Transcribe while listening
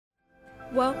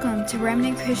Welcome to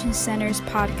Remnant Christian Center's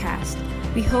podcast.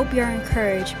 We hope you're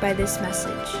encouraged by this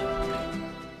message.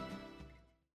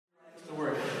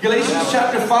 Galatians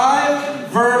chapter 5,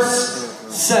 verse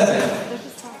 7.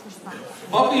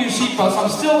 Buckle your seatbelts. I'm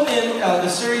still in the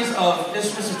series of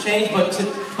instruments of change,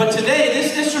 but today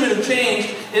this instrument of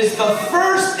change is the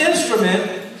first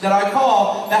instrument that I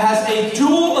call that has a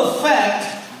dual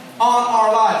effect on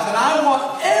our lives. And I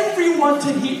want everyone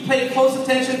to pay close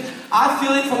attention. I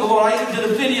feel it from the Lord. I even did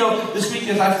a video this week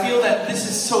because I feel that this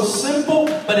is so simple,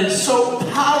 but it's so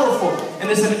powerful. And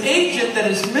it's an agent that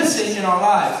is missing in our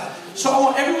lives. So I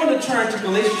want everyone to turn to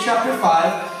Galatians chapter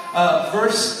 5,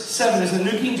 verse 7. There's the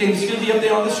New King James. It's going to be up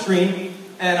there on the screen.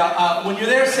 And when you're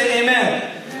there, say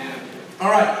amen. All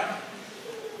right.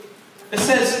 It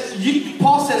says,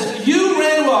 Paul says, you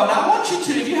ran well. Now I want you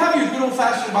to, if you have your good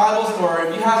old-fashioned Bibles or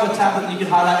if you have a tablet that you can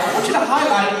highlight, I want you to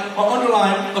highlight or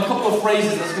underline a couple of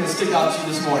phrases that's going to stick out to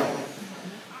you this morning.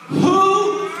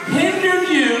 Who hindered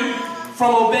you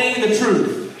from obeying the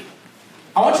truth?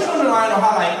 I want you to underline or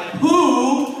highlight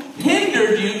who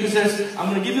hindered you, because I'm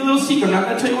going to give you a little secret. I'm not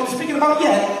going to tell you what I'm speaking about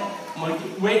yet. I'm going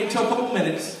to wait until a couple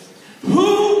minutes.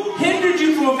 Who hindered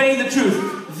you from obeying the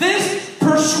truth? This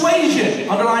persuasion,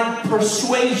 underline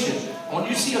persuasion. I want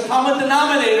you to see a common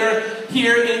denominator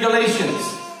here in Galatians.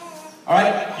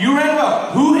 Alright? You ran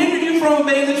well. Who hindered you from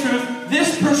obeying the truth?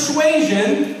 This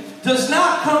persuasion does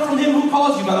not come from him who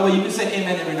calls you. By the way, you can say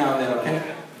amen every now and then,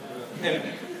 okay?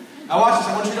 Amen. Now watch this.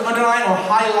 I want you to underline or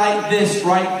highlight this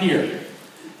right here.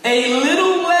 A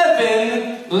little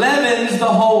leaven leavens the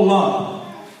whole lump.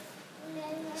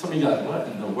 Some of you guys, what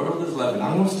in the world is leaven? I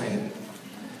don't understand it.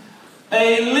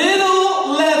 A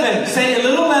little leaven, say a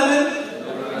little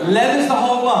leaven, leavens the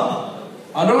whole lump.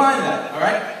 Underline that, all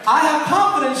right? I have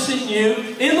confidence in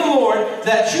you, in the Lord,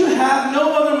 that you have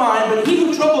no other mind, but he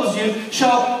who troubles you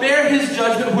shall bear his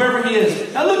judgment wherever he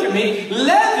is. Now look at me.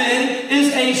 Leaven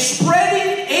is a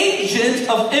spreading agent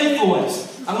of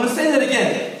influence. I'm going to say that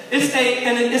again. It's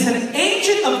an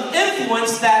agent of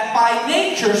influence that by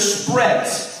nature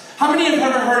spreads. How many have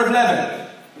ever heard of leaven?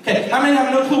 Okay, how many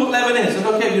have no clue what leaven is? It's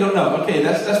okay if you don't know. Okay,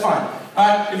 that's fine.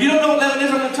 Alright, if you don't know what leaven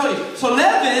is, I'm going to tell you. So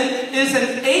leaven is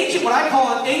an agent, what I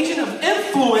call an agent of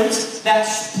influence that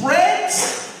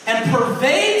spreads and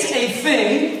pervades a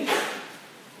thing.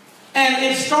 And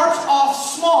it starts off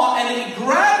small and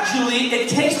it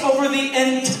takes over the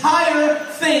entire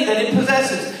thing that it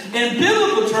possesses. In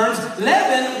biblical terms,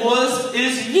 leaven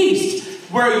is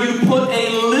yeast, where you put a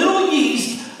little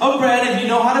yeast of bread. If you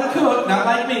know how to cook, not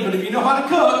like me, but if you know how to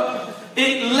cook,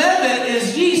 leaven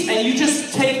is yeast, and you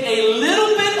just take a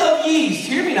little bit of yeast.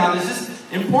 Hear me now, this is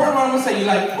important what I'm going to say. You're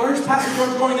like, where's Pastor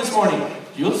George going this morning?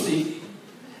 You'll see.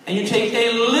 And you take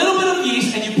a little bit of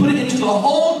yeast and you put it into the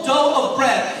whole dough of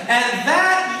bread. And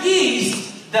that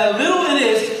yeast, that little it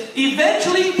is,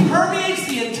 eventually permeates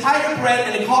the entire bread,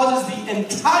 and it causes the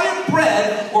entire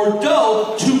bread or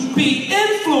dough to be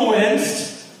influenced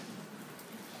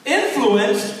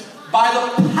by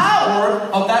the power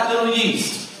of that little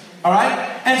yeast. Alright?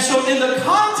 And so in the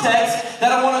context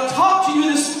that I want to talk to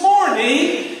you this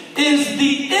morning is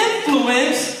the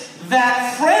influence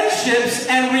that friendships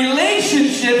and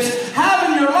relationships have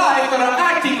in your life that are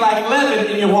acting like leaven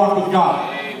in your walk with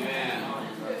God. Amen.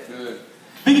 That's good.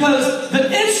 Because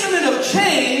the instrument of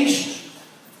change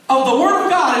of the Word of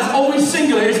God is always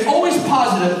singular. It's always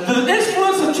positive. The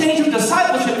influence of change of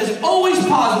discipleship is always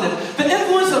positive. The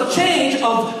influence of change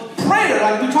of prayer,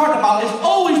 like we talked about, is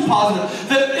always positive.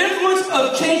 The influence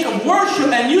of change of worship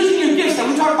and using your gifts that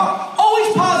we talked about,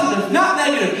 always positive, not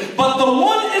negative. But the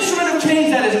one instrument of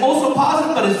change that is also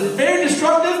positive but is very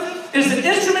destructive is the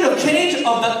instrument of change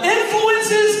of the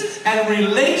influences and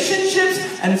relationships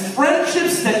and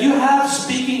friendships that you have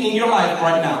speaking in your life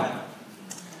right now.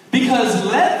 Because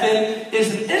leaven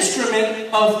is an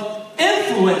instrument of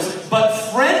influence, but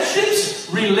friendships,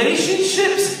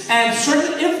 relationships, and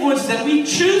certain influences that we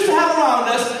choose to have around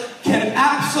us can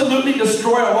absolutely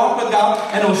destroy our walk with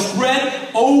God, and it'll spread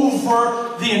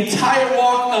over the entire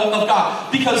walk of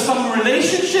God. Because some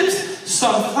relationships,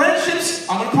 some friendships,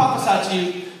 I'm going to prophesy to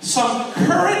you, some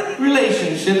current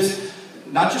relationships,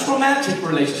 not just romantic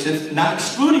relationships, not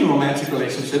excluding romantic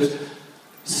relationships,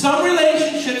 some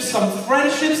relationships, some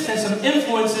friendships, and some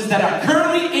influences that are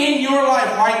currently in your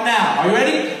life right now, are you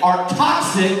ready? Are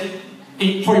toxic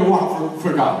for your walk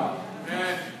for God.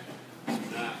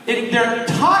 They're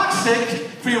toxic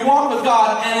for your walk with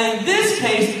God, and in this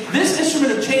case, this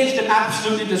instrument of change can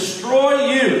absolutely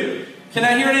destroy you. Can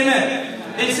I hear an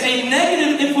amen? It's a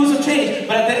negative influence of change.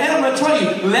 But at the end, I'm going to tell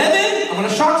you, leaven, I'm going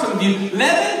to shock some of you,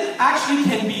 leaven actually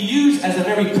can be used as a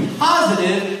very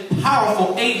positive,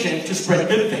 powerful agent to spread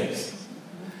good things.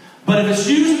 But if it's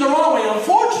used the wrong way,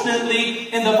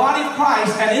 unfortunately, in the body of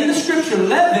Christ and in the scripture,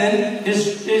 leaven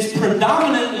is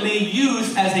predominantly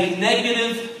used as a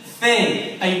negative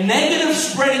thing, a negative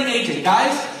spreading agent.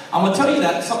 Guys, I'm going to tell you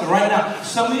that something right now.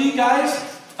 Some of you guys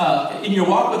in your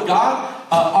walk with God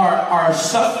are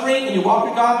suffering in your walk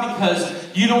with God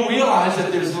because you don't realize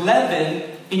that there's leaven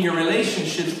in your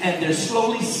relationships, and they're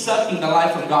slowly sucking the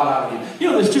life of God out of you.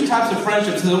 You know, there's two types of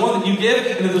friendships. There's the one that you give,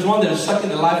 and then there's one that is sucking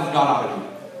the life of God out of you.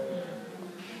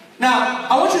 Now,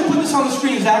 I want you to put this on the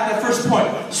screen, Zach, that first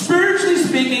point. Spiritually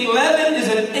speaking, leaven is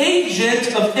an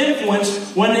agent of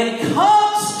influence when it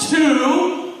comes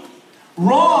to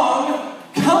wrong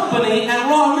company and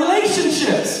wrong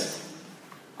relationships.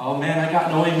 Oh man, I got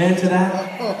no amen to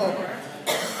that.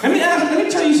 Let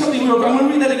me tell you something real quick. I'm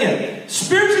going to read that again.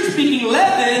 Spiritually speaking,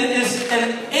 leaven is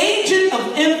an agent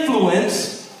of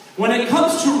influence when it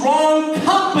comes to wrong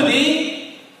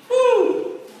company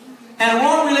and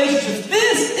wrong relationships.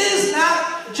 This is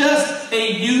not just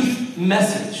a youth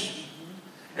message.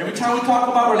 Every time we talk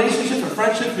about relationships or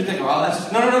friendships, we think, oh,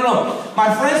 that's... No.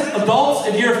 My friends, adults,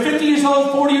 if you're 50 years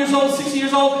old, 40 years old, 60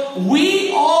 years old,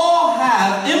 we all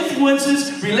have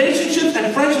influences, relationships,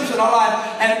 and friendships in our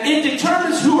life. And it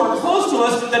determines who are close to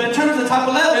us, that determines the type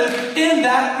of leaven in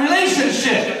that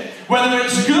relationship. Whether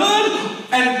it's good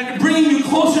and bringing you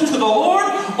closer to the Lord,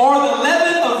 or the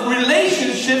leaven of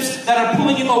relationships that are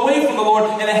pulling you away from the Lord,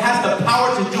 and it has the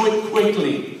power to do it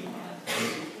quickly.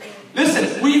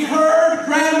 Listen, we've heard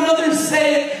grandmothers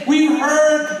say it, we've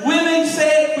heard women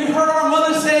say it, we've heard our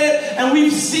mothers say it, and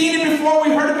we've seen it before,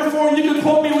 we've heard it before, and you can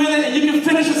quote me with it, and you can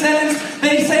finish a sentence.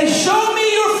 They say, show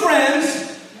me your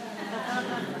friends,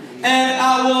 and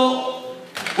I will,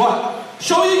 what?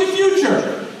 Show you your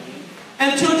future.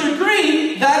 And to a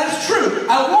degree, that is true.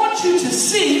 I want you to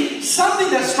see something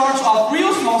that starts off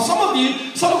real small. Some of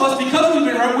us, because we've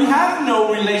been hurt, we have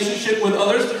no relationship with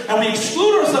others, and we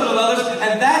exclude ourselves with others,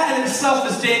 and that in itself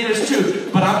is dangerous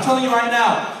too. But I'm telling you right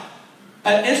now,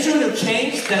 an instrument of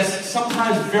change that's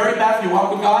sometimes very bad for your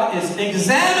walk with God is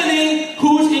examining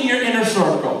who's in your inner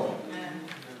circle.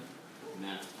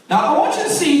 Now, I want you to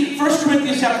see 1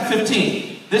 Corinthians chapter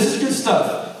 15. This is good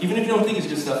stuff. Even if you don't think it's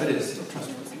good stuff, it is. So trust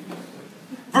me.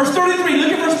 Verse 33,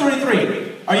 look at verse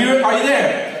 33. Are you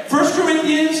there? 1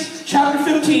 Corinthians chapter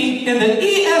 15 in the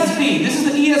ESV. This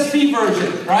is the ESV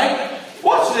version, right?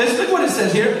 Watch this. Look what it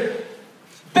says here.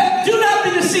 Do not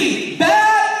be deceived.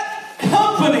 Bad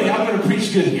company. I'm going to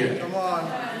preach good here. Come on.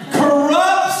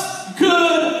 Corrupts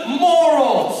good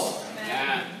morals.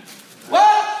 Yeah.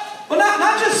 Well,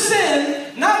 not just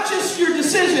sin, not just your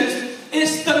decisions.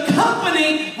 It's the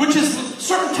company, which is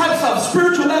certain types of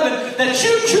spiritual leaven that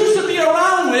you choose to be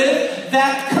around with,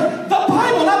 that the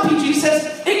Bible, not PG,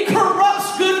 says it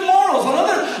corrupts good morals.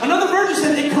 Another version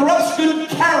says it corrupts good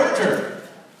character.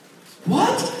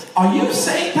 What? Are you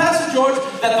saying, Pastor George,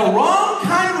 that the wrong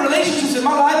kind of relationships in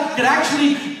my life could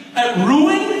actually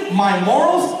ruin my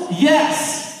morals?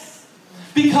 Yes.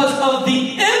 Because of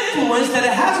the influence that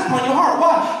it has upon your heart.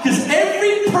 Why? Because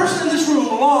every person in this room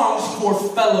longs for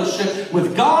fellowship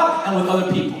with God and with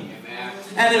other people. Amen.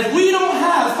 And if we don't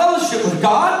have fellowship with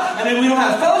God, and if we don't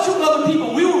have fellowship with other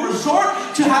people, we will resort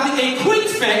to having a quick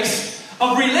fix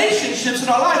of relationships in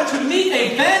our life to meet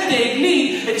a band-aid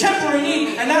need, a temporary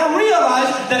need, and not realize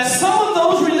that some of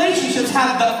those relationships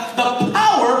have the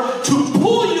power to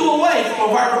pull you away from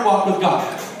a vibrant walk with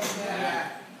God.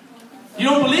 You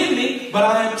don't believe me, but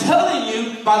I am telling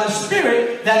you by the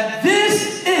Spirit that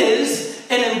this is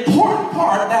an important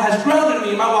part that has grounded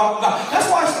me in my walk with God. That's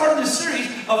why I started this series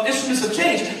of Instruments of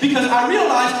Change, because I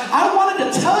realized I wanted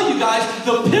to tell you guys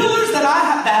the pillars that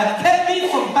have kept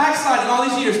me from backsliding all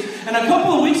these years. And a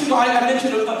couple of weeks ago, I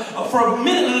mentioned for a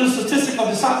minute a little statistic of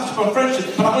discipleship and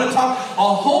friendship, but I'm going to talk a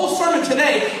whole sermon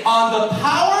today on the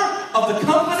power of the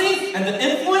company and the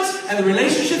influence and the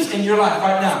relationships in your life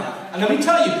right now. And let me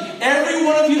tell you, every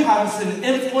one of you has an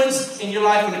influence in your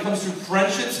life when it comes to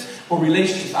friendships or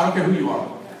relationships. I don't care who you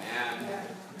are.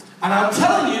 And I'm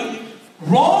telling you,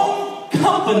 wrong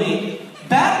company,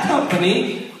 bad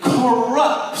company,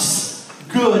 corrupts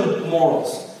good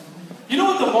morals. You know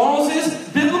what the morals is?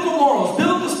 Biblical morals,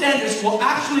 biblical standards will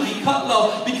actually be cut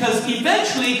low, because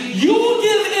eventually you will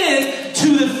give in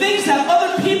to the things that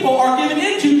other people are giving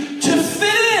into to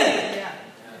fit in.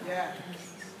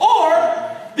 Or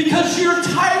because you're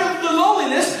tired of the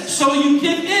loneliness, so you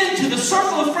give in to the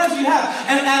circle of friends you have.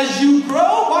 And as you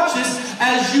grow, watch this,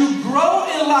 as you grow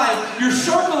in life,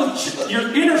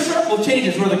 your inner circle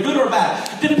changes, whether good or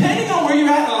bad. Depending on where you're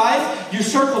at in life, your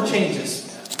circle changes.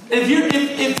 If you're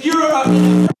in your life,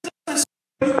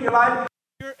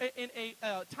 in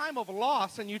a time of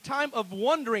loss and your time of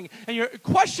wondering and you're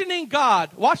questioning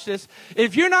God, watch this.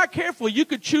 If you're not careful, you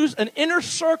could choose an inner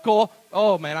circle.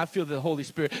 Oh man, I feel the Holy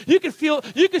Spirit. You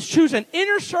could choose an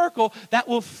inner circle that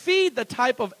will feed the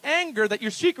type of anger that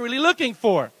you're secretly looking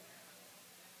for.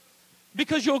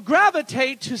 Because you'll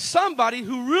gravitate to somebody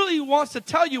who really wants to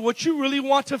tell you what you really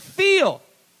want to feel.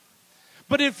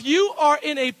 But if you are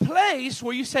in a place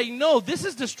where you say, no, this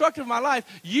is destructive of my life,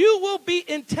 you will be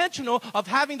intentional of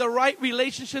having the right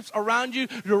relationships around you,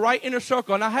 the right inner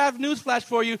circle. And I have newsflash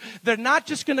for you. They're not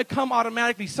just going to come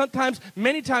automatically. Sometimes,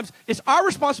 many times, it's our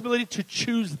responsibility to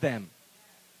choose them.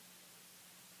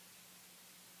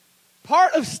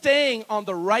 Part of staying on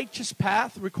the righteous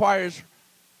path requires,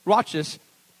 watch this,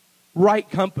 right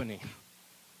company.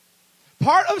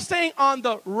 Part of staying on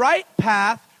the right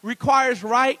path requires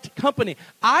right company.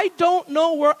 I don't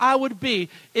know where I would be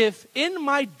if in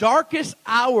my darkest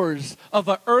hours of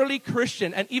an early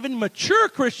Christian and even mature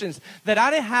Christians that I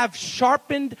didn't have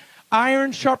sharpened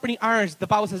iron, sharpening irons. The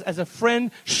Bible says, as a friend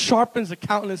sharpens the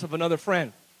countenance of another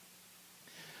friend.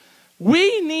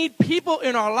 We need people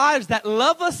in our lives that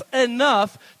love us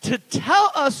enough to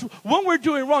tell us when we're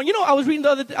doing wrong. You know, I was reading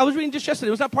just yesterday. It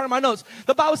was not part of my notes.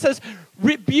 The Bible says,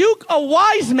 rebuke a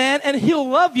wise man and he'll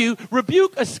love you.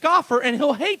 Rebuke a scoffer and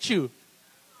he'll hate you.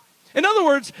 In other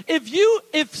words,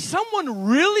 if someone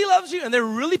really loves you and they're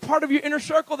really part of your inner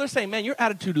circle, they're saying, man, your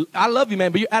attitude, I love you,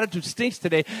 man, but your attitude stinks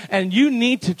today and you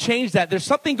need to change that. There's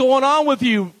something going on with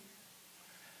you.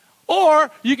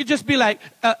 Or you could just be like,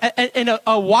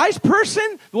 a wise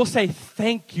person will say,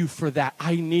 thank you for that.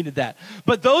 I needed that.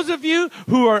 But those of you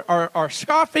who are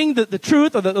scoffing the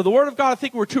truth or the word of God, I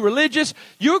think we're too religious,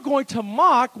 you're going to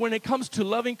mock when it comes to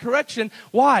loving correction.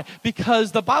 Why?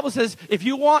 Because the Bible says, if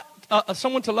you want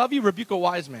someone to love you, rebuke a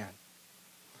wise man.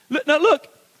 Now look,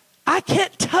 I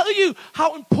can't tell you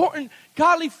how important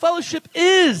godly fellowship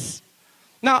is.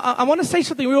 Now, I want to say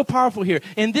something real powerful here.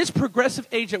 In this progressive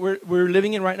age that we're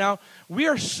living in right now, we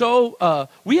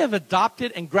have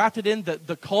adopted and grafted in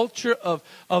the culture of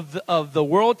the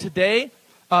world today,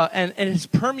 and it's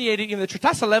permeated in the church.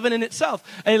 That's 11 in itself.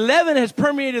 11 has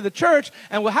permeated the church,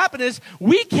 and what happened is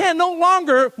we can no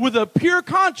longer, with a pure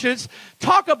conscience,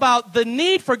 talk about the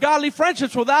need for godly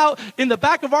friendships without, in the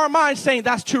back of our minds, saying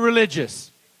that's too religious.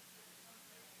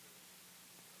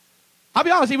 I'll be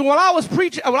honest, even when I was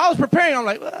preparing, I'm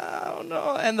like, well, I don't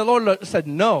know. And the Lord said,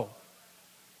 no.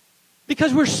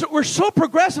 Because we're so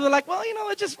progressive. They're like, well, you know,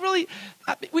 it just really,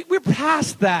 we're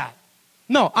past that.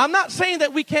 No, I'm not saying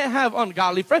that we can't have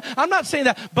ungodly friends. I'm not saying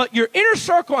that. But your inner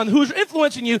circle and who's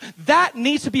influencing you, that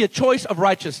needs to be a choice of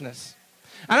righteousness.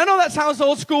 And I know that sounds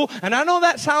old school, and I know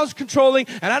that sounds controlling,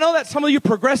 and I know that some of you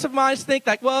progressive minds think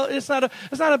like, well, it's not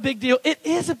a big deal. It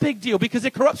is a big deal because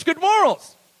it corrupts good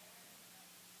morals.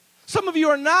 Some of you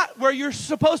are not where you're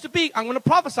supposed to be. I'm going to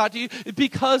prophesy to you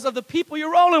because of the people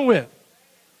you're rolling with.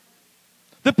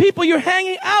 The people you're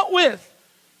hanging out with.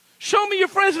 Show me your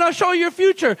friends and I'll show you your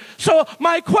future. So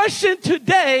my question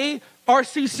today,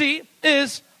 RCC,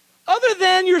 is other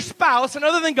than your spouse and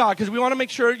other than God, because we want to make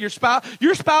sure your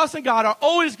spouse and God are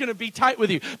always going to be tight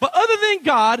with you. But other than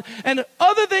God and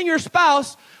other than your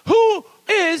spouse, who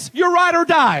is your ride or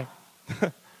die?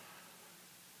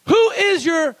 Who's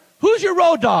your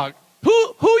road dog? Who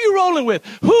are you rolling with?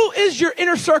 Who is your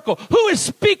inner circle? Who is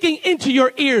speaking into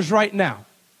your ears right now?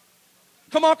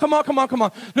 Come on.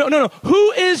 No.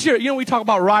 Who is we talk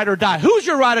about ride or die. Who's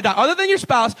your ride or die? Other than your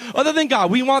spouse, other than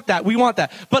God. We want that.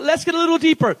 But let's get a little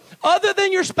deeper. Other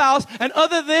than your spouse and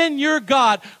other than your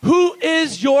God, who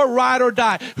is your ride or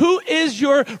die? Who is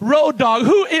your road dog?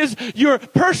 Who is your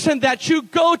person that you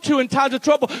go to in times of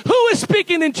trouble? Who is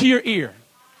speaking into your ear?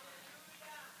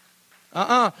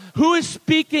 Who is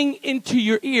speaking into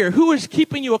your ear? Who is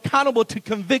keeping you accountable to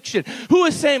conviction? Who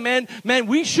is saying, man,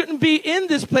 we shouldn't be in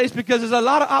this place because there's a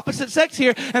lot of opposite sex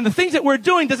here and the things that we're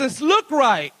doing doesn't look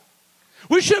right.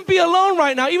 We shouldn't be alone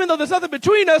right now. Even though there's nothing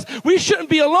between us, we shouldn't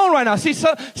be alone right now. See,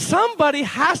 somebody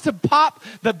has to pop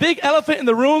the big elephant in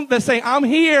the room that's saying, I'm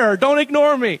here, don't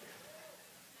ignore me.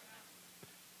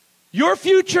 Your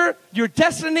future, your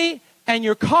destiny, and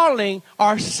your calling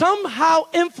are somehow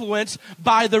influenced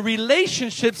by the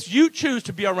relationships you choose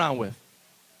to be around with.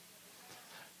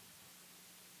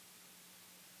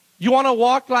 You want to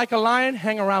walk like a lion?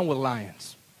 Hang around with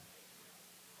lions.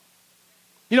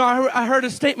 You know, I heard a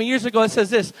statement years ago that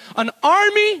says this: an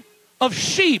army of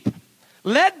sheep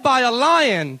led by a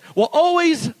lion will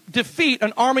always defeat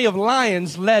an army of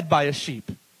lions led by a sheep.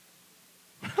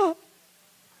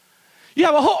 You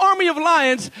have a whole army of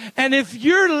lions, and if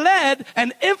you're led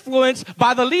and influenced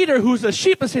by the leader who's a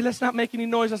sheep and say, let's not make any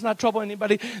noise, let's not trouble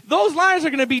anybody, those lions are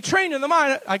going to be trained in the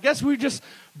mind. I guess we're just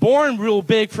born real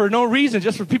big for no reason,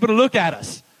 just for people to look at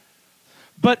us.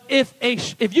 But if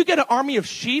you get an army of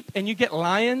sheep and you get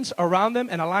lions around them,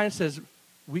 and a lion says,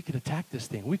 we could attack this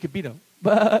thing, we could beat them,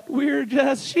 but we're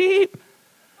just sheep.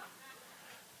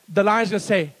 The lion's going to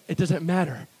say, it doesn't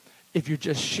matter if you're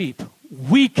just sheep.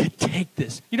 We could take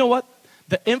this. You know what?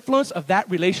 The influence of that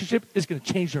relationship is going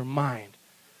to change your mind.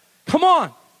 Come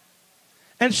on.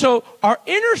 And so our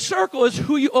inner circle is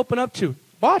who you open up to.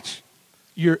 Watch.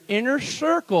 Your inner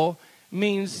circle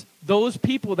means those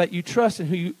people that you trust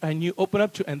and you open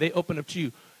up to, and they open up to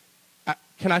you.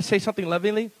 Can I say something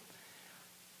lovingly?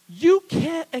 You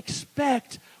can't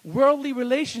expect worldly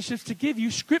relationships to give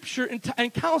you scripture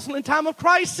and counsel in time of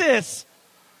crisis.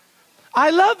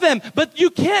 I love them, but you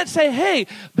can't say, hey,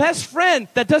 best friend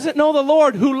that doesn't know the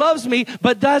Lord, who loves me,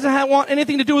 but doesn't want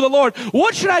anything to do with the Lord.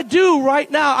 What should I do right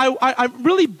now? I'm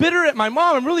really bitter at my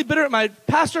mom. I'm really bitter at my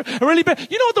pastor. I'm really bitter.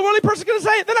 You know what the worldly person's going to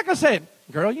say? They're not going to say,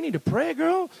 girl, you need to pray,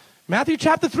 girl. Matthew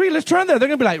chapter 3, let's turn there. They're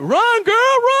going to be like, run,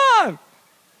 girl, run.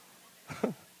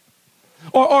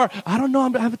 Or, I don't know,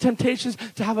 I'm having temptations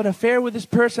to have an affair with this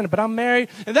person, but I'm married.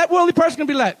 And that worldly person's going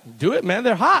to be like, do it, man.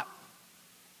 They're hot.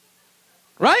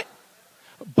 Right?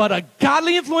 But a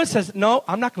godly influence says, no,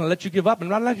 I'm not going to let you give up. I'm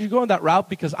not going to let you go on that route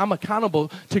because I'm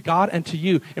accountable to God and to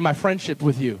you in my friendship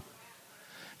with you.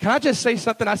 Can I just say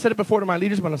something? I said it before to my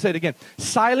leaders, but I'll say it again.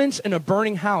 Silence in a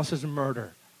burning house is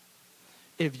murder.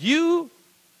 If you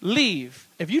leave,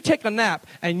 if you take a nap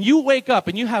and you wake up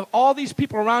and you have all these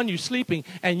people around you sleeping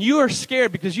and you are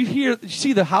scared because you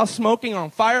see the house smoking on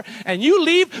fire, and you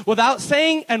leave without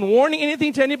saying and warning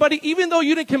anything to anybody, even though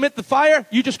you didn't commit the fire,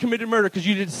 you just committed murder because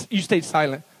you stayed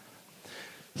silent.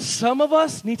 Some of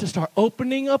us need to start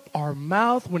opening up our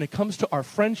mouth when it comes to our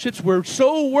friendships. We're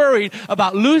so worried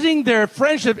about losing their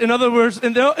friendship, in other words,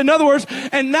 and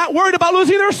not worried about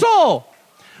losing their soul.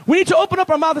 We need to open up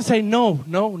our mouth and say, no.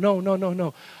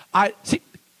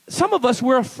 Some of us,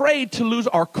 we're afraid to lose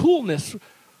our coolness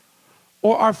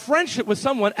or our friendship with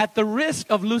someone at the risk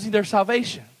of losing their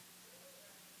salvation.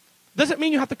 Doesn't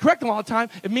mean you have to correct them all the time.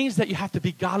 It means that you have to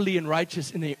be godly and righteous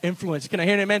in the influence. Can I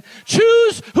hear an amen?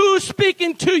 Choose who's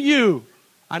speaking to you.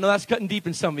 I know that's cutting deep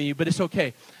in some of you, but it's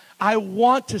okay. I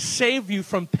want to save you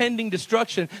from pending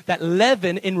destruction that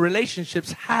leaven in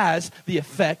relationships has the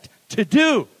effect to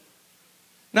do.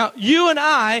 Now, you and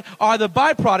I are the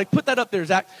byproduct. Put that up there,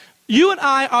 Zach. You and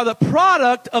I are the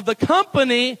product of the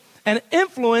company and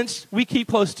influence we keep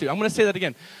close to. I'm going to say that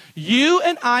again. You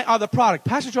and I are the product.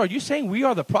 Pastor Joe, are you saying we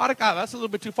are the product? Oh, that's a little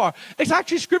bit too far. It's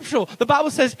actually scriptural. The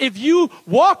Bible says if you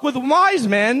walk with wise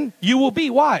men, you will be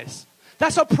wise.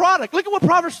 That's a product. Look at what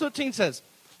Proverbs 13 says.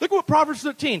 Look at what Proverbs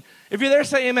 13. If you're there,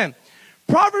 say amen.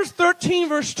 Proverbs 13,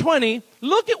 verse 20,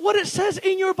 look at what it says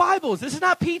in your Bibles. This is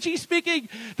not PG speaking.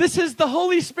 This is the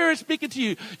Holy Spirit speaking to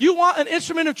you. You want an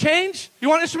instrument of change? You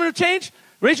want an instrument of change?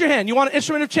 Raise your hand. You want an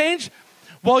instrument of change?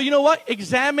 Well, you know what?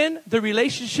 Examine the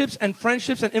relationships and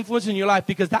friendships and influence in your life,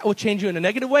 because that will change you in a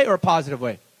negative way or a positive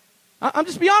way. I'm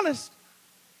just be honest.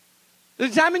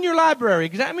 Examine your library.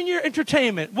 Examine your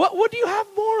entertainment. What do you have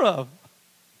more of?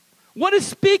 What is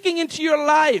speaking into your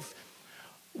life?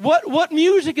 What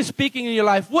music is speaking in your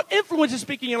life? What influence is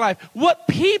speaking in your life? What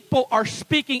people are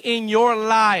speaking in your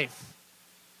life?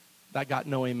 That got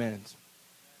no amens.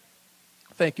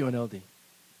 Thank you, NLD.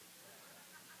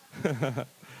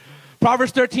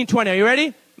 Proverbs 13:20. Are you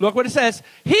ready? Look what it says.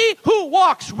 He who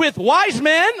walks with wise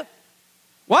men,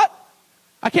 what?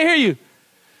 I can't hear you.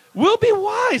 Will be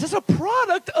wise. It's a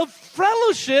product of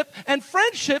fellowship and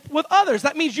friendship with others.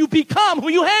 That means you become who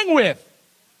you hang with.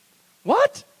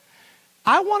 What?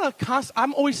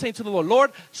 I'm always saying to the Lord,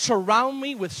 Lord, surround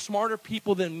me with smarter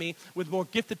people than me, with more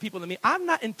gifted people than me. I'm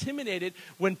not intimidated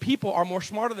when people are more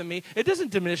smarter than me. It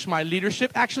doesn't diminish my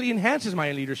leadership. Actually enhances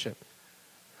my leadership.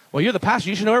 Well, you're the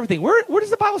pastor. You should know everything. Where does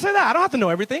the Bible say that? I don't have to know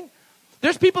everything.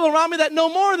 There's people around me that know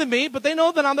more than me, but they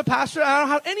know that I'm the pastor. I don't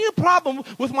have any problem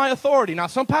with my authority. Now,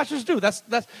 some pastors do. That's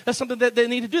something that they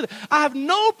need to do. I have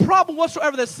no problem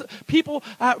whatsoever that people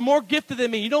are more gifted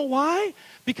than me. You know why?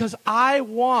 Because I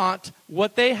want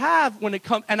what they have when it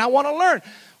comes, and I want to learn.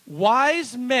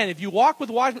 Wise men, if you walk with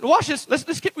wise men, watch this.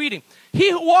 Let's keep reading. He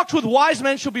who walks with wise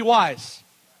men shall be wise,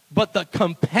 but the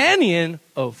companion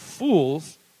of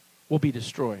fools will be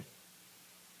destroyed.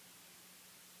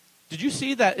 Did you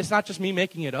see that it's not just me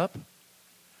making it up?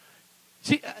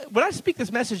 See, when I speak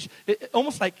this message,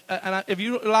 almost like, if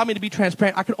you allow me to be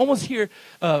transparent, I can almost hear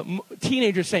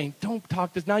teenagers saying, don't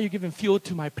talk this, now you're giving fuel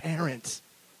to my parents.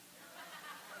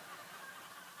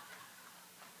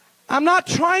 I'm not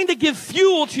trying to give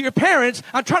fuel to your parents.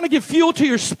 I'm trying to give fuel to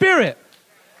your spirit.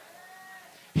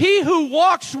 He who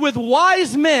walks with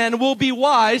wise men will be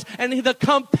wise, and the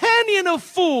companion of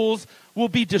fools will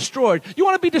be destroyed. You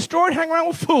want to be destroyed? Hang around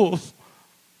with fools.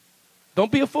 Don't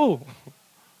be a fool.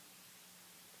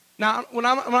 Now, when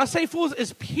I say fools,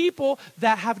 it's people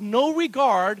that have no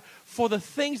regard for the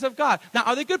things of God. Now,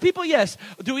 are they good people? Yes.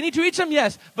 Do we need to reach them?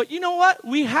 Yes. But you know what?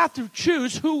 We have to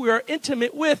choose who we are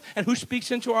intimate with and who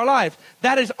speaks into our lives.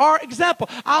 That is our example.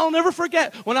 I'll never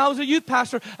forget when I was a youth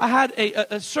pastor, I had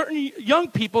a certain young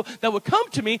people that would come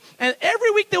to me, and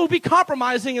every week they would be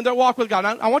compromising in their walk with God.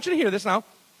 Now, I want you to hear this now.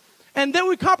 And then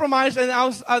we compromised,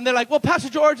 and they're like, well, Pastor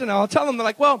George, and I'll tell them, they're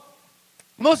like, well,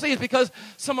 mostly it's because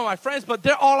some of my friends, but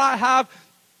they're all I have.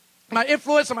 My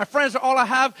influence and my friends are all I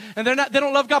have, and they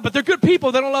don't love God, but they're good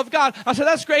people. They don't love God. I said,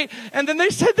 that's great. And then they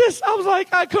said this. I was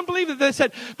like, I couldn't believe it. They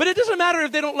said, but it doesn't matter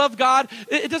if they don't love God.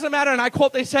 It doesn't matter. And I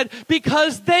quote, they said,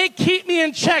 because they keep me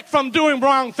in check from doing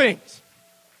wrong things.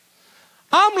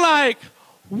 I'm like,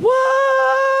 what?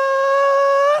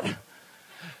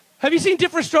 Have you seen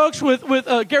Different Strokes with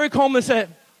Gary Coleman said,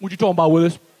 what you talking about,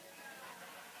 Willis?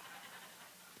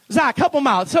 Zach, help them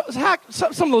out. So, Zach,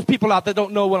 some of those people out there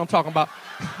don't know what I'm talking about.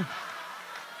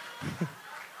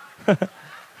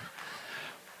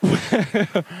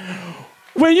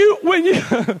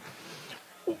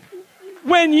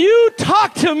 when you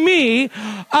talk to me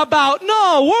about,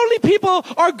 no, worldly people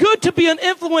are good to be an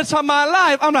influence on my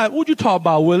life, I'm like, what you talk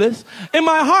about, Willis? In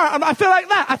my heart, I feel like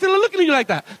that. I feel like looking at you like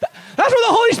that. That's what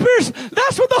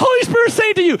the Holy Spirit's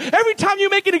saying to you. Every time you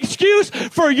make an excuse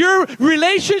for your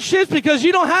relationships because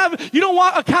you don't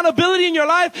want accountability in your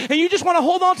life and you just want to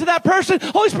hold on to that person,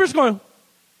 Holy Spirit's going,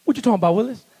 what you talking about,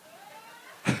 Willis?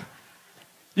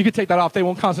 You can take that off. They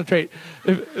won't concentrate.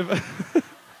 And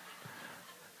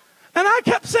I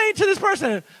kept saying to this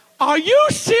person, are you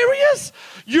serious?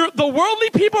 The worldly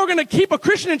people are going to keep a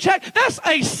Christian in check? That's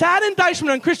a sad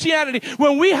indictment on Christianity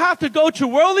when we have to go to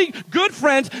worldly good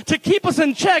friends to keep us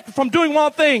in check from doing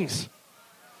wrong things.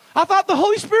 I thought the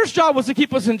Holy Spirit's job was to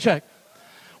keep us in check.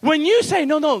 When you say,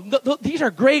 no, these are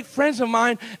great friends of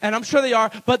mine, and I'm sure they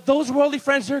are, but those worldly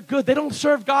friends, they're good. They don't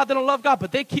serve God. They don't love God,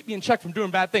 but they keep me in check from doing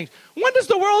bad things. When does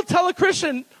the world tell a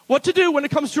Christian what to do when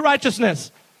it comes to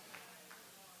righteousness?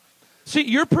 See,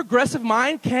 your progressive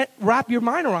mind can't wrap your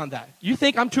mind around that. You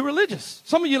think I'm too religious.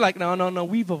 Some of you are like, no,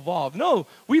 we've evolved. No,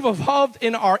 we've evolved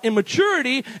in our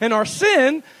immaturity and our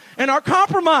sin and our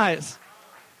compromise.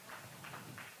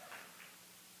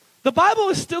 The Bible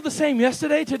is still the same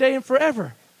yesterday, today, and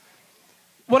forever.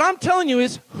 What I'm telling you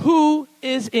is who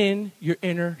is in your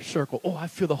inner circle. Oh, I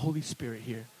feel the Holy Spirit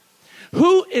here.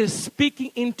 Who is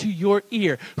speaking into your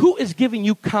ear? Who is giving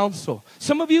you counsel?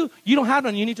 Some of you, you don't have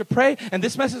none. You need to pray. And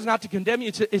this message is not to condemn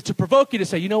you. It's to provoke you to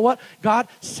say, you know what? God,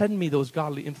 send me those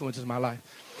godly influences in my life.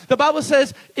 The Bible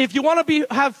says, if you want to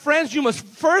have friends, you must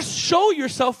first show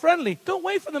yourself friendly. Don't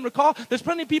wait for them to call. There's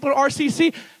plenty of people at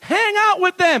RCC. Hang out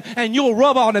with them, and you'll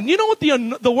rub on them. You know what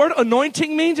the word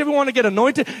anointing means? Everyone want to get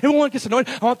anointed? Everyone gets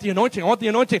anointed. I want the anointing. I want the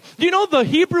anointing. Do you know the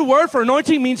Hebrew word for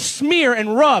anointing means smear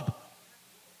and rub?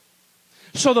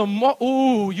 So the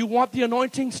more, you want the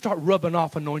anointing? Start rubbing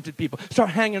off anointed people. Start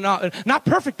hanging out. Not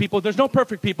perfect people. There's no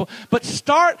perfect people. But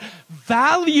start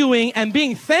valuing and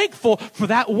being thankful for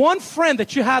that one friend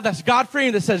that you have that's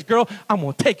God-fearing that says, girl, I'm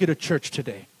going to take you to church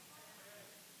today.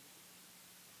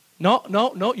 No,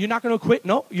 you're not going to quit.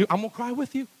 No, I'm going to cry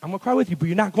with you. I'm going to cry with you, but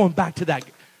you're not going back to that.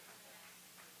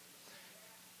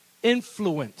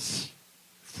 Influence,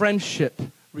 friendship,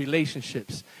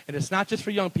 relationships. And it's not just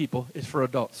for young people. It's for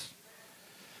adults.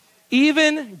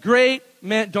 Even great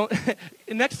men don't.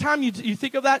 Next time you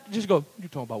think of that, just go, you're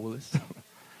talking about Willis.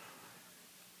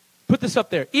 Put this up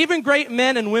there. Even great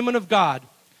men and women of God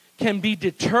can be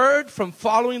deterred from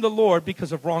following the Lord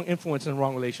because of wrong influence and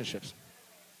wrong relationships.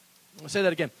 I'll say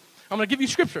that again. I'm going to give you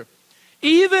scripture.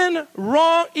 Even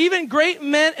great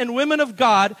men and women of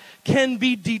God can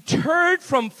be deterred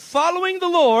from following the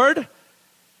Lord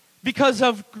because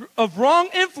of wrong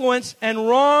influence and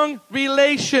wrong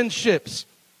relationships.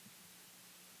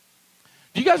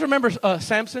 Do you guys remember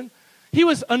Samson? He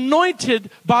was anointed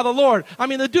by the Lord. I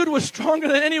mean, the dude was stronger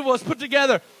than any of us put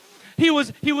together. He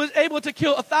was able to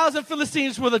kill 1,000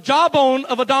 Philistines with a jawbone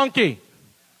of a donkey.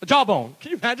 A jawbone.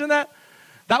 Can you imagine that?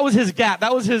 That was his gap.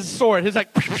 That was his sword. He's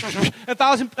like,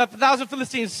 1,000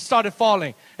 Philistines started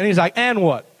falling. And he's like, and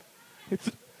what?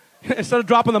 Instead of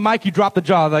dropping the mic, he dropped the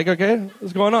jaw. Like, okay,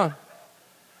 what's going on?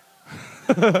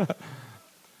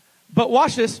 But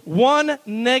watch this. One,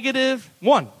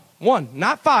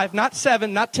 not 5, not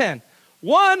 7, not 10.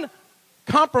 One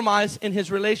compromise in his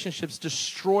relationships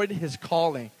destroyed his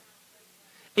calling.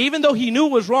 Even though he knew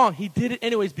it was wrong, he did it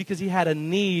anyways because he had a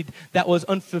need that was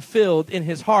unfulfilled in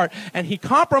his heart. And he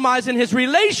compromised in his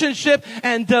relationship,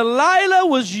 and Delilah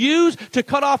was used to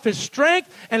cut off his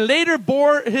strength and later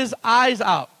bore his eyes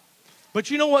out. But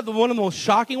you know what? One of the most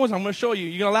shocking ones, I'm going to show you.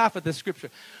 You're going to laugh at this scripture.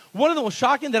 One of the most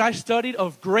shocking that I studied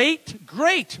of great,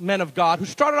 great men of God who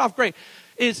started off great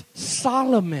is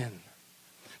Solomon.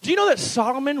 Do you know that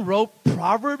Solomon wrote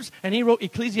Proverbs and he wrote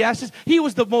Ecclesiastes? He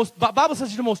was the Bible says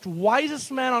he's the most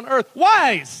wisest man on earth.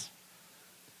 Wise!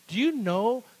 Do you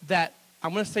know that,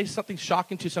 I'm going to say something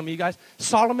shocking to some of you guys.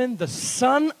 Solomon, the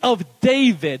son of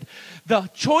David, the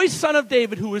choice son of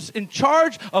David, who was in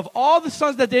charge of all the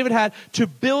sons that David had to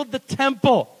build the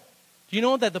temple. Do you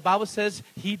know that the Bible says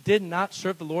he did not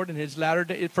serve the Lord in his latter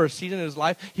day, for a season in his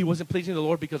life? He wasn't pleasing the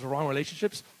Lord because of wrong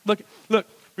relationships. Look,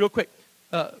 real quick.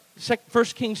 1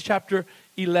 Kings chapter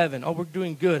 11. Oh, we're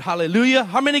doing good. Hallelujah.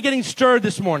 How many getting stirred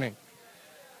this morning?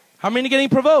 How many getting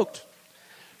provoked?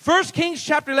 1 Kings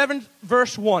chapter 11,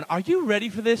 verse 1. Are you ready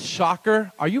for this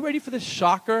shocker? Are you ready for this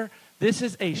shocker? This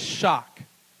is a shock.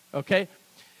 Okay?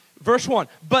 Verse 1.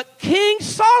 But King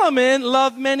Solomon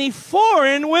loved many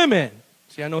foreign women.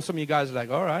 See, I know some of you guys are like,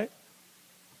 all right.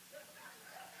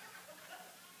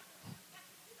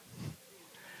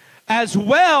 As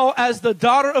well as the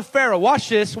daughter of Pharaoh. Watch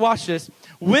this, watch this.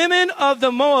 Women of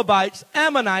the Moabites,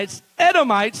 Ammonites,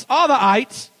 Edomites, all the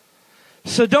ites,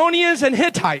 Sidonians, and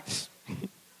Hittites.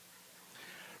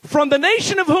 From the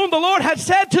nation of whom the Lord had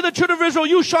said to the children of Israel,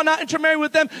 you shall not intermarry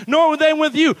with them, nor will they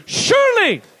with you.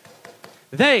 Surely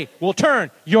they will turn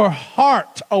your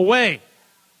heart away.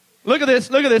 Look at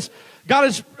this, look at this. God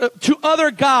is to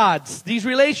other gods, these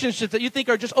relationships that you think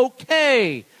are just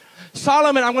okay.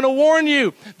 Solomon, I'm going to warn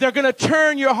you, they're going to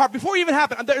turn your heart, before it even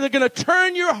happened, they're going to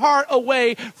turn your heart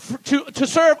away to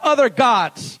serve other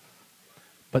gods.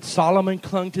 But Solomon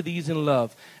clung to these in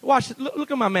love. Watch,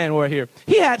 look at my man right here.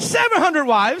 He had 700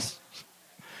 wives.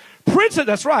 Princes,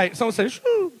 that's right. Someone says,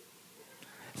 shoo.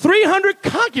 300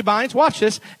 concubines, watch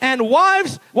this, and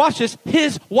wives, watch this,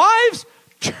 his wives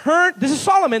turned, this is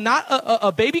Solomon, not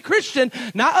a baby Christian,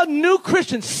 not a new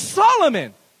Christian,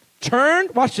 Solomon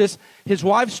turned, watch this, his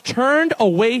wives turned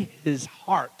away his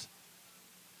heart.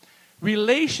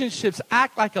 Relationships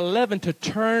act like a leaven to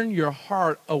turn your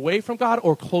heart away from God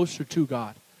or closer to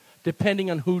God,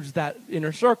 depending on who's that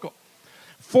inner circle.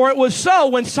 For it was so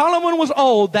when Solomon was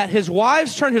old that his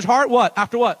wives turned his heart what?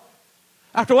 After what?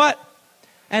 After what?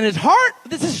 And his heart,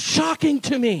 this is shocking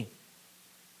to me.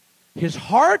 His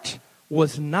heart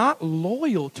was not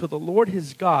loyal to the Lord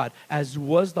his God as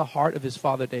was the heart of his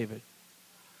father David.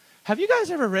 Have you guys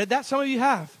ever read that? Some of you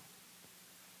have.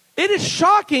 It is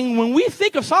shocking when we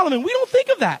think of Solomon. We don't think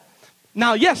of that.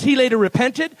 Now, yes, he later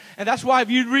repented, and that's why if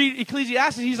you read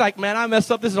Ecclesiastes, he's like, man, I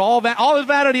messed up. This is all his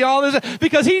vanity, all this,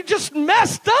 because he just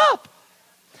messed up.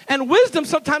 And wisdom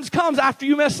sometimes comes after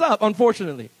you mess up,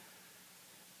 unfortunately.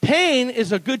 Pain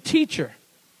is a good teacher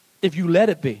if you let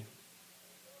it be.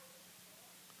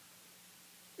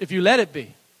 If you let it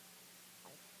be.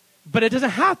 But it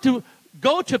doesn't have to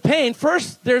go to pain.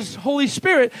 First, there's Holy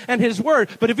Spirit and His Word.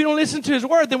 But if you don't listen to His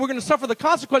Word, then we're going to suffer the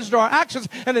consequences of our actions.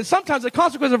 And then sometimes the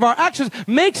consequence of our actions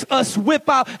makes us whip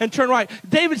out and turn right.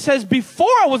 David says,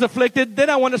 before I was afflicted, then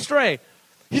I went astray.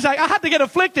 He's like, I had to get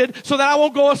afflicted so that I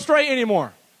won't go astray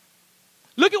anymore.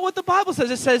 Look at what the Bible says.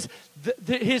 It says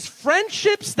his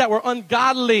friendships that were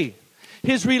ungodly,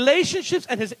 his relationships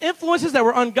and his influences that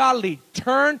were ungodly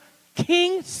turned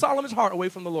King Solomon's heart away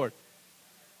from the Lord.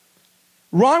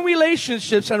 Wrong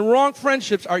relationships and wrong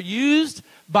friendships are used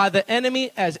by the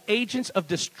enemy as agents of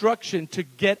destruction to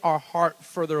get our heart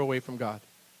further away from God.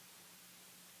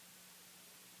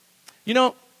 You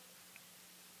know,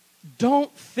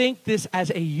 don't think this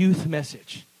as a youth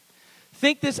message.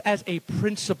 Think this as a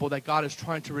principle that God is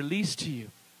trying to release to you.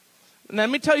 And let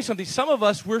me tell you something. Some of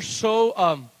us, we're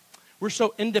so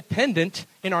independent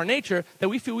in our nature that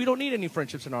we feel we don't need any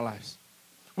friendships in our lives.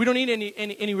 We don't need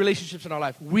any relationships in our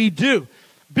life. We do.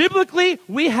 Biblically,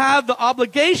 we have the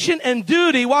obligation and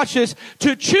duty, watch this,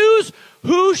 to choose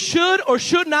who should or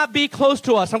should not be close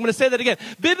to us. I'm going to say that again.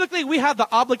 Biblically, we have the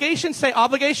obligation, say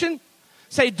obligation,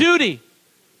 say duty,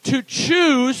 to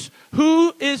choose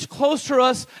who is close to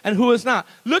us and who is not.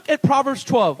 Look at Proverbs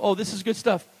 12. Oh, this is good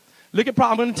stuff. Look at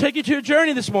I'm going to take you to a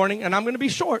journey this morning, and I'm going to be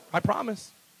short, I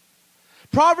promise.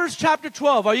 Proverbs chapter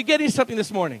 12. Are you getting something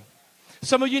this morning?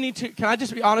 Some of you need to, can I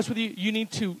just be honest with you? You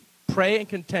need to pray and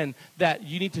contend that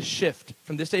you need to shift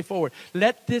from this day forward.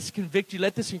 Let this convict you.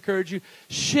 Let this encourage you.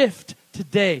 Shift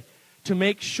today to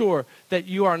make sure that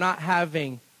you are not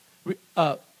having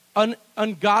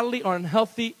ungodly or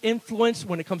unhealthy influence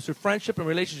when it comes to friendship and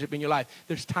relationship in your life.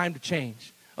 There's time to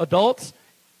change. Adults,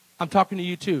 I'm talking to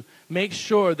you too. Make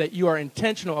sure that you are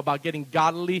intentional about getting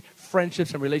godly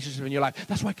friendships and relationships in your life.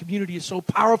 That's why community is so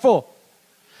powerful.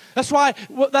 That's why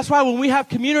when we have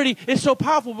community, it's so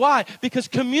powerful. Why? Because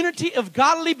community of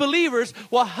godly believers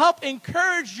will help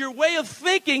encourage your way of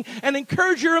thinking and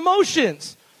encourage your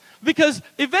emotions. Because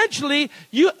eventually,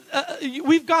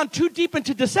 we've gone too deep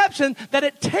into deception that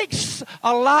it takes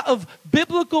a lot of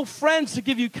biblical friends to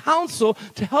give you counsel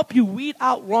to help you weed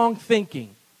out wrong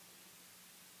thinking.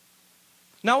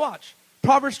 Now watch.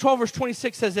 Proverbs 12 verse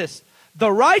 26 says this.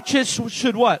 The righteous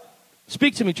should what?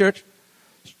 Speak to me, church.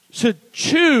 Should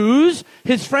choose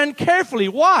his friend carefully.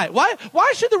 Why?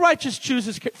 Why should the righteous choose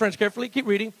his friends carefully? Keep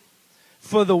reading.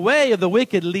 For the way of the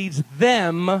wicked leads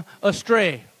them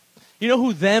astray. You know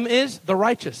who them is? The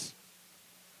righteous.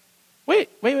 Wait.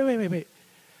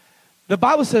 The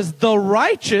Bible says the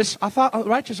righteous, I thought the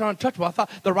righteous are untouchable. I thought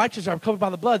the righteous are covered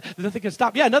by the blood. Nothing can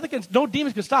stop. Yeah, no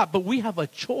demons can stop, but we have a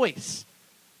choice.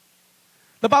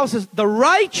 The Bible says the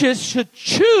righteous should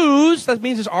choose, that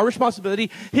means it's our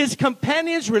responsibility, his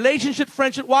companion's relationship,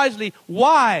 friendship wisely.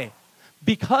 Why?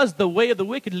 Because the way of the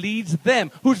wicked leads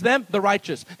them. Who's them? The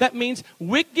righteous. That means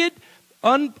wicked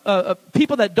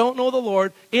people that don't know the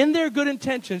Lord, in their good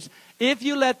intentions, if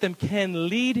you let them, can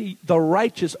lead the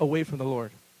righteous away from the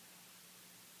Lord.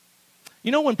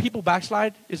 You know when people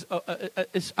backslide,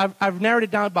 I've narrowed it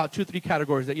down about 2 or 3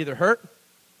 categories. They either hurt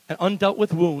and undealt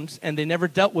with wounds, and they never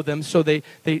dealt with them, so they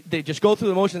just go through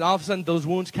the motions, and all of a sudden those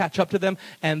wounds catch up to them,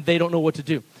 and they don't know what to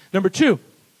do. Number 2,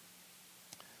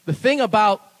 the thing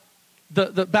about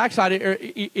the backside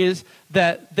is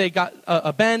that they got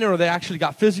abandoned, or they actually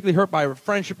got physically hurt by a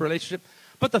friendship relationship.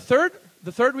 But the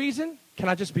third reason, can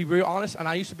I just be real honest? And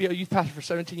I used to be a youth pastor for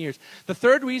 17 years. The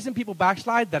third reason people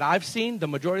backslide that I've seen the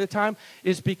majority of the time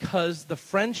is because the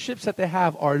friendships that they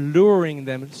have are luring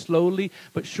them slowly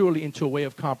but surely into a way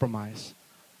of compromise.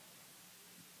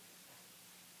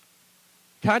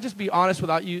 Can I just be honest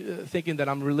without you thinking that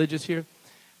I'm religious here?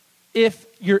 If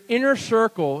your inner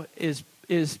circle is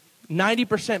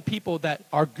 90% people that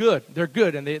are good, they're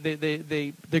good, and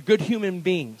they're good human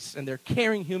beings, and they're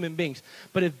caring human beings.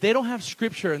 But if they don't have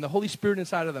Scripture and the Holy Spirit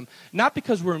inside of them, not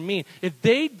because we're mean, if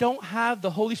they don't have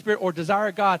the Holy Spirit or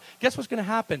desire God, guess what's going to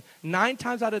happen? 9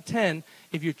 times out of 10,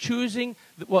 if you're choosing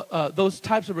those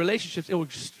types of relationships, it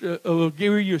will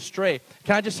give you astray.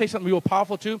 Can I just say something real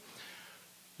powerful too?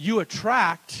 You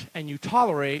attract and you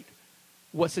tolerate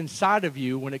what's inside of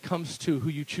you when it comes to who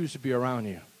you choose to be around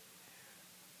you.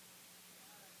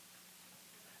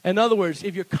 In other words,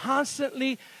 if you're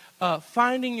constantly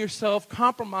finding yourself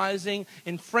compromising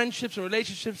in friendships and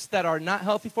relationships that are not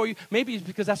healthy for you, maybe it's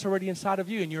because that's already inside of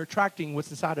you and you're attracting what's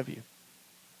inside of you.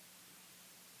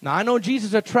 Now, I know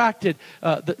Jesus attracted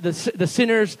the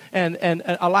sinners and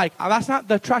alike. That's not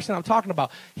the attraction I'm talking about.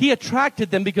 He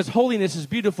attracted them because holiness is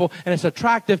beautiful and it's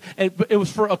attractive. And it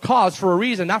was for a cause, for a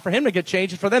reason, not for him to get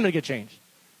changed, it's for them to get changed.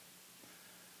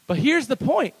 But here's the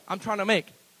point I'm trying to make.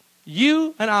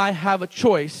 You and I have a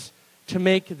choice to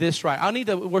make this right. I'll need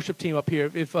the worship team up here.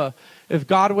 If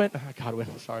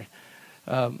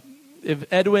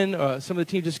Edwin or some of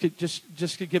the team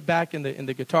just could get back in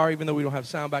the guitar, even though we don't have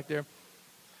sound back there.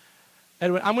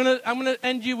 Edwin, I'm gonna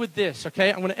end you with this.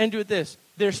 Okay, I'm gonna end you with this.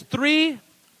 There's 3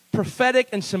 prophetic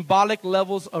and symbolic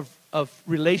levels of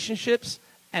relationships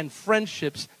and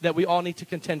friendships that we all need to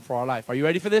contend for our life. Are you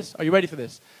ready for this? Are you ready for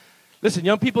this? Listen,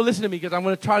 young people, listen to me because I'm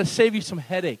going to try to save you some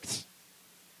headaches.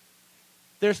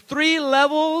 There's 3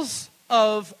 levels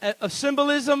of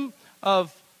symbolism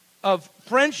of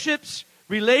friendships,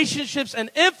 relationships, and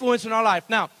influence in our life.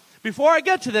 Now, before I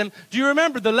get to them, do you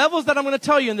remember the levels that I'm going to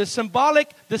tell you in the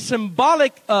symbolic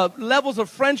levels of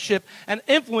friendship and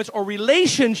influence or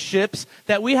relationships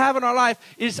that we have in our life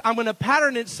is I'm going to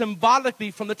pattern it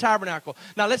symbolically from the tabernacle.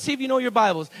 Now, let's see if you know your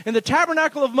Bibles. In the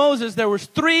tabernacle of Moses, there was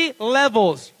 3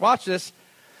 levels. Watch this.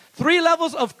 3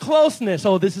 levels of closeness.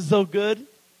 Oh, this is so good.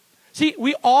 See,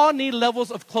 we all need levels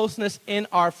of closeness in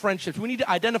our friendships. We need to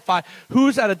identify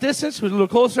who's at a distance, who's a little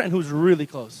closer, and who's really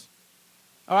close.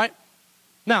 All right?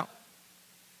 Now,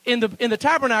 in the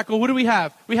tabernacle, what do we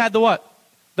have? We had the what?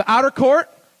 The outer court,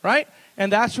 right?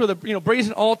 And that's where the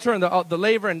brazen altar and the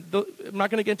laver, and I'm not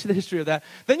going to get into the history of that.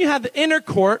 Then you have the inner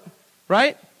court,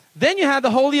 right? Then you have the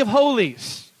Holy of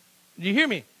Holies. Do you hear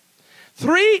me?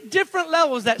 3 different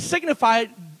levels that signify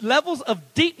levels of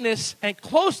deepness and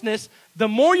closeness the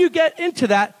more you get into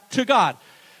that to God.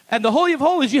 And the Holy of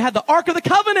Holies, you had the Ark of the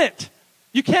Covenant.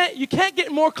 You can't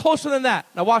get more closer than that.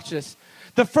 Now watch this.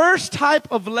 The first type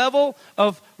of level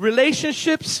of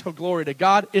relationships, oh glory to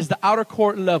God, is the outer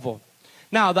court level.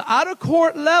 Now, the outer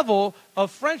court level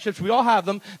of friendships, we all have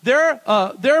them. They're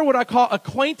what I call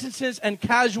acquaintances and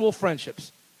casual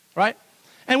friendships, right?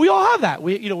 And we all have that.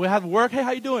 We have work. Hey,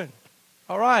 how you doing?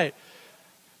 All right.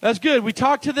 That's good. We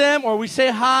talk to them or we say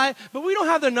hi, but we don't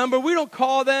have their number. We don't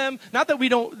call them. Not that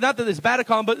it's bad to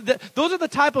call them, but those are the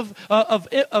type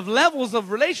of levels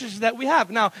of relationships that we have.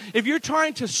 Now, if you're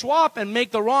trying to swap and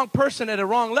make the wrong person at a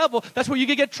wrong level, that's where you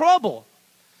can get trouble.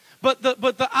 But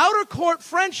the outer court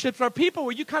friendships are people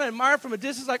where you kind of admire from a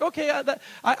distance, like, okay,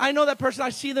 I know that person.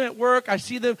 I see them at work. I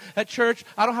see them at church.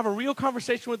 I don't have a real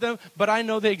conversation with them, but I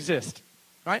know they exist,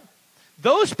 right?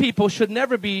 Those people should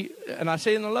never be, and I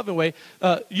say it in a loving way,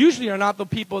 usually are not the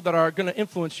people that are going to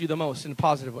influence you the most in a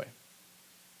positive way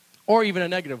or even a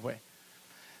negative way.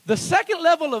 The second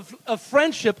level of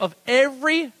friendship of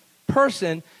every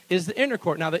person is the inner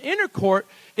court. Now, the inner court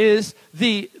is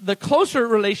the closer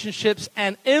relationships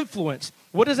and influence.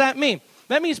 What does that mean?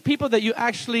 That means people that you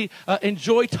actually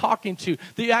enjoy talking to,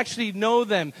 that you actually know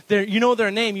them, you know their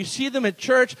name, you see them at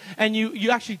church, and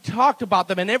you actually talked about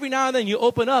them, and every now and then you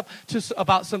open up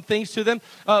about some things to them,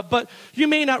 but you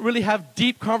may not really have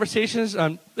deep conversations.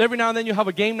 Every now and then you have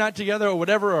a game night together or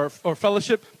whatever, or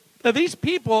fellowship. Now, these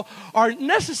people are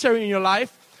necessary in your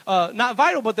life, not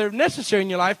vital, but they're necessary in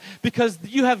your life because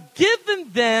you have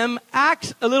given them a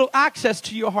little access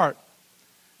to your heart.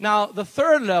 Now, the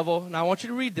third level, now I want you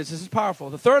to read this. This is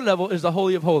powerful. The third level is the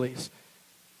Holy of Holies.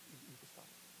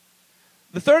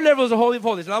 The third level is the Holy of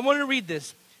Holies. And I want to read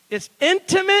this. It's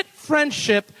intimate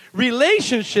friendship,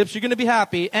 relationships, you're going to be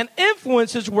happy, and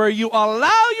influences where you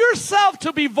allow yourself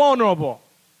to be vulnerable.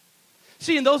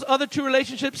 See, in those other two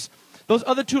relationships, those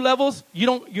other two levels,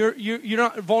 you're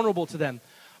not vulnerable to them.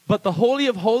 But the Holy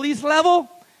of Holies level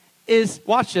is,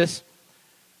 watch this,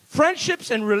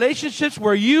 friendships and relationships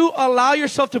where you allow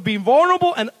yourself to be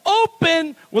vulnerable and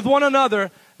open with one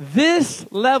another. This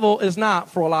level is not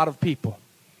for a lot of people.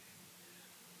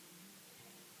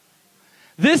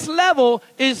 This level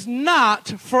is not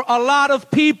for a lot of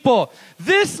people.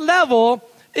 This level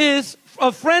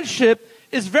of friendship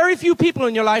is very few people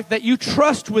in your life that you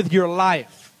trust with your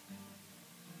life.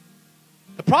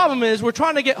 The problem is we're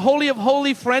trying to get holy of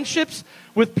holy friendships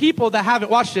with people that haven't,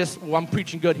 watch this, well, I'm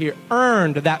preaching good here,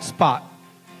 earned that spot.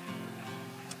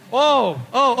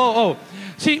 Oh.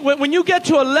 See, when you get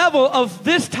to a level of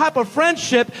this type of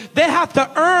friendship, they have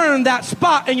to earn that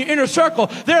spot in your inner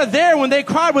circle. They're there when they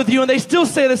cry with you and they still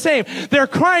say the same. They're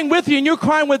crying with you and you're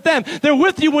crying with them. They're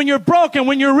with you when you're broke and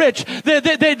when you're rich.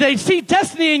 They see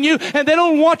destiny in you and they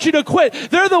don't want you to quit.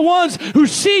 They're the ones who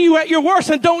see you at your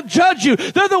worst and don't judge you.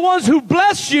 They're the ones who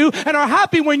bless you and are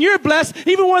happy when you're blessed,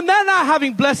 even when they're not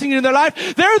having blessing in their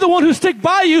life. They're the one who stick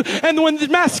by you, and when the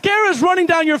mascara is running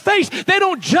down your face, they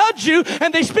don't judge you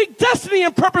and they speak destiny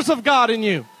and purpose of God in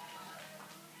you.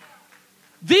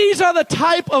 These are the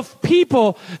type of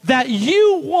people that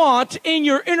you want in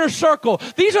your inner circle.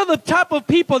 These are the type of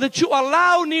people that you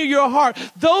allow near your heart.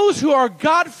 Those who are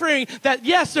God-fearing, that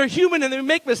yes, they're human and they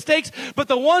make mistakes, but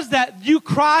the ones that you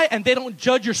cry and they don't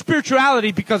judge your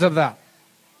spirituality because of that.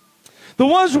 The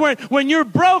ones when you're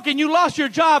broke and you lost your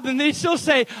job and they still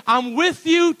say, I'm with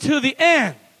you to the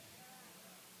end.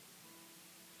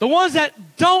 The ones that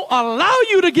don't allow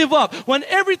you to give up when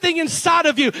everything inside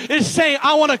of you is saying,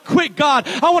 I want to quit God.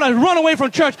 I want to run away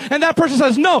from church. And that person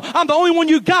says, no, I'm the only one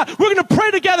you got. We're going to pray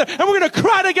together and we're going to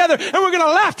cry together and we're going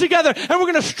to laugh together and we're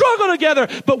going to struggle together.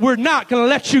 But we're not going to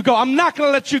let you go. I'm not going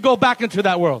to let you go back into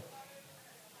that world.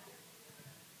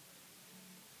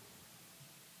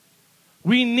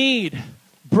 We need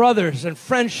brothers and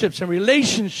friendships and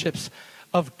relationships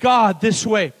of God this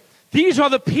way. These are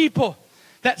the people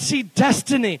that see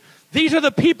destiny. These are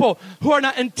the people who are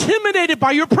not intimidated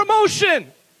by your promotion.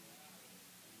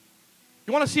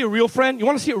 You want to see a real friend? You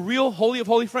want to see a real holy of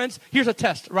holy friends? Here's a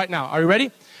test right now. Are you ready?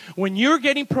 When you're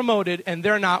getting promoted and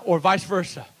they're not, or vice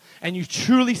versa, and you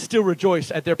truly still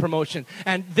rejoice at their promotion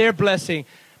and their blessing,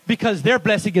 because their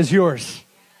blessing is yours.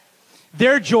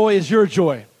 Their joy is your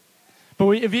joy. But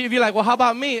if you're like, well, how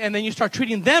about me? And then you start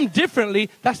treating them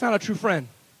differently, that's not a true friend.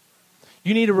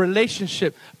 You need a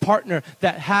relationship partner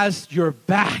that has your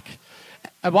back.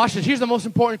 And watch this. Here's the most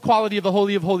important quality of the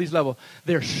Holy of Holies level.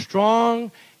 They're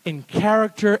strong in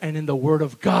character and in the Word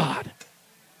of God.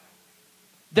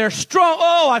 They're strong.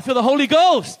 Oh, I feel the Holy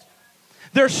Ghost.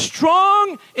 They're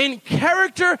strong in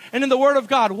character and in the Word of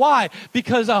God. Why?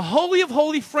 Because a Holy of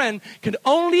Holy friend can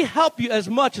only help you as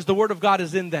much as the Word of God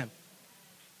is in them.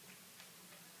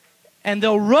 And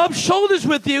they'll rub shoulders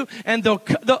with you, and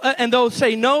they'll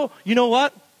say, no, you know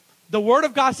what? The Word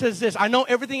of God says this. I know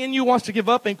everything in you wants to give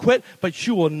up and quit, but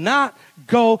you will not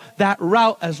go that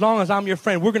route as long as I'm your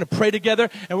friend. We're going to pray together,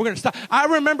 and we're going to stop. I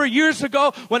remember years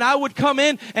ago when I would come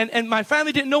in, and my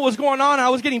family didn't know what was going on, and I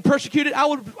was getting persecuted.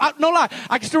 No lie,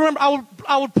 I can still remember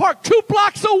I would park 2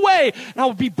 blocks away, and I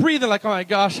would be breathing like, oh my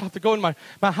gosh, I have to go in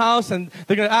my house, and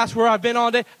they're going to ask where I've been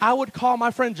all day. I would call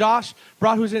my friend Josh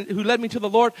Broad, who led me to the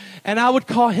Lord, and I would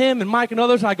call him and Mike and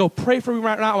others, and I go, pray for me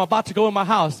right now. I'm about to go in my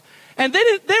house. And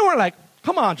they weren't like,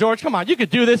 come on, George, come on, you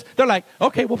could do this. They're like,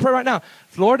 okay, we'll pray right now.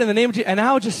 Lord, in the name of Jesus. And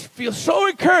I would just feel so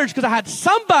encouraged because I had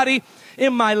somebody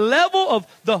in my level of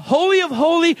the holy of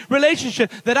holy relationship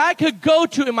that I could go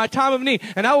to in my time of need.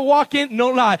 And I would walk in, no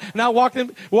lie, and I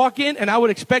would walk in and I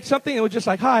would expect something, and it was just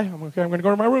like, hi, I'm going to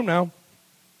go to my room now.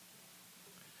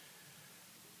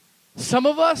 Some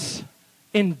of us,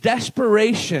 in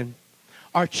desperation,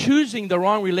 are choosing the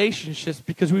wrong relationships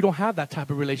because we don't have that type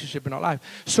of relationship in our life.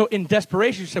 So in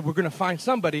desperation, you said, we're going to find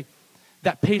somebody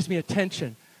that pays me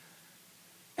attention.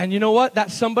 And you know what?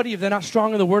 That somebody, if they're not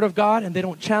strong in the Word of God and they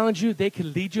don't challenge you, they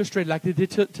can lead you astray like they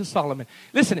did to Solomon.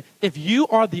 Listen, if you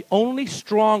are the only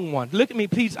strong one, look at me,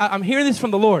 please. I'm hearing this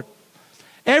from the Lord.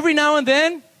 Every now and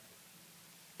then,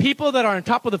 people that are on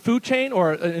top of the food chain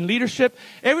or in leadership,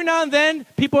 every now and then,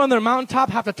 people on their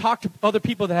mountaintop have to talk to other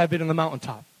people that have been on the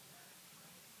mountaintop.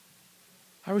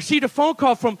 I received a phone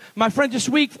call from my friend this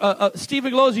week, Stephen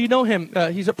Glows. You know him.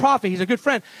 He's a prophet. He's a good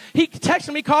friend. He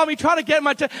texted me, called me, trying to get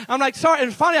my I'm like, sorry.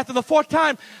 And finally, after the 4th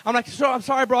time, I'm like, I'm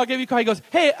sorry, bro. I'll give you a call. He goes,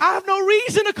 hey, I have no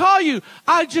reason to call you.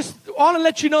 I just want to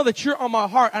let you know that you're on my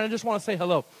heart, and I just want to say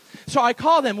hello. So I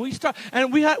called him. We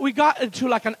got into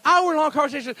like an hour-long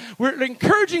conversation. We're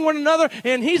encouraging one another,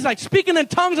 and he's like speaking in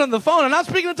tongues on the phone, and I'm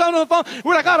speaking in tongues on the phone.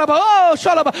 We're like, oh,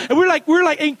 shut up. And we're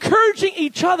like encouraging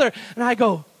each other. And I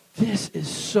go, this is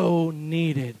so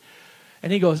needed.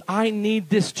 And he goes, I need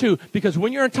this too. Because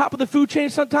when you're on top of the food chain,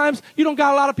 sometimes you don't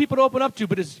got a lot of people to open up to,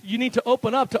 but you need to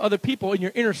open up to other people in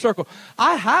your inner circle.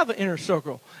 I have an inner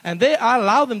circle, and I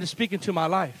allow them to speak into my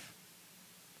life.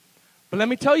 But let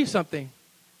me tell you something.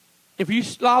 If you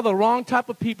allow the wrong type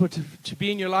of people to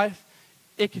be in your life,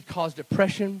 it could cause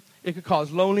depression, it could cause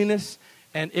loneliness,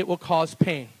 and it will cause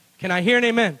pain. Can I hear an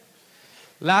amen?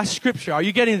 Last scripture. Are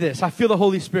you getting this? I feel the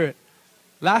Holy Spirit.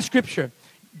 Last scripture.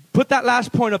 Put that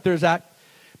last point up there, Zach.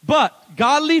 But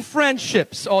godly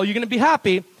friendships, oh, you're going to be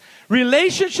happy.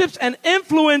 Relationships and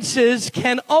influences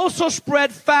can also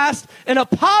spread fast in a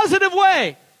positive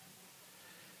way.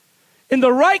 And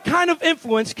the right kind of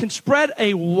influence can spread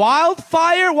a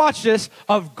wildfire, watch this,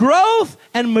 of growth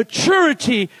and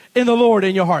maturity in the Lord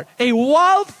in your heart. A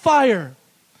wildfire.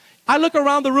 I look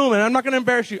around the room, and I'm not going to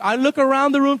embarrass you. I look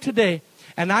around the room today,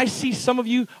 and I see some of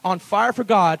you on fire for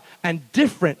God and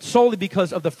different solely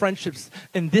because of the friendships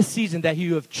in this season that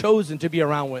you have chosen to be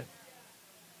around with.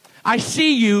 I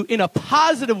see you in a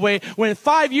positive way when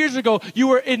 5 years ago you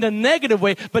were in a negative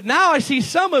way. But now I see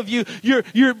some of you,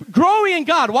 you're growing in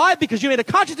God. Why? Because you made a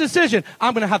conscious decision.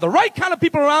 I'm going to have the right kind of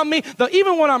people around me.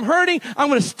 Even when I'm hurting, I'm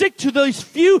going to stick to those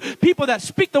few people that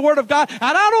speak the Word of God. And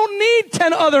I don't need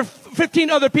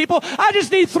 15 other people. I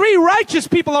just need 3 righteous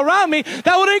people around me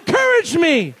that would encourage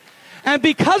me. And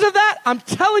because of that, I'm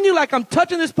telling you, like I'm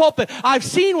touching this pulpit, I've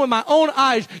seen with my own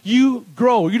eyes you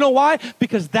grow. You know why?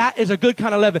 Because that is a good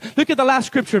kind of leaven. Look at the last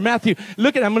scripture, Matthew.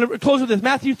 I'm going to close with this.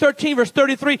 Matthew 13, verse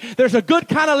 33. There's a good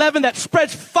kind of leaven that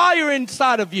spreads fire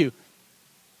inside of you.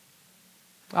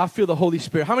 I feel the Holy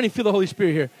Spirit. How many feel the Holy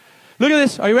Spirit here? Look at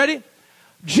this. Are you ready?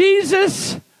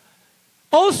 Jesus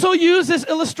also used this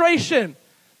illustration.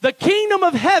 The kingdom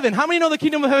of heaven. How many know the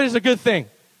kingdom of heaven is a good thing?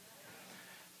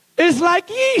 Is like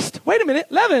yeast. Wait a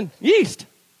minute. Leaven. Yeast.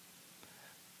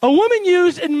 A woman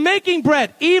used in making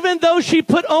bread, even though she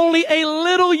put only a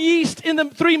little yeast in the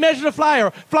 3 measures of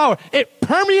flour, it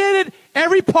permeated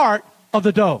every part of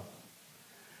the dough.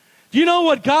 Do you know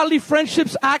what godly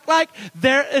friendships act like?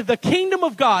 The kingdom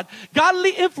of God, godly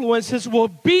influences will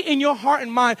be in your heart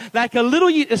and mind like a little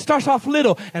yeast. It starts off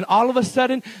little, and all of a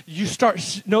sudden, you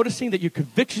start noticing that your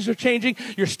convictions are changing,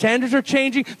 your standards are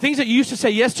changing, things that you used to say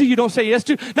yes to, you don't say yes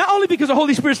to. Not only because the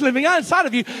Holy Spirit's living inside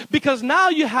of you, because now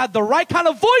you have the right kind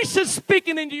of voices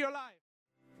speaking into your life.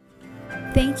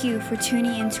 Thank you for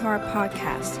tuning into our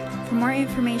podcast. For more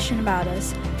information about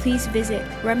us, please visit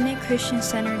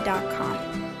remnantchristiancenter.com.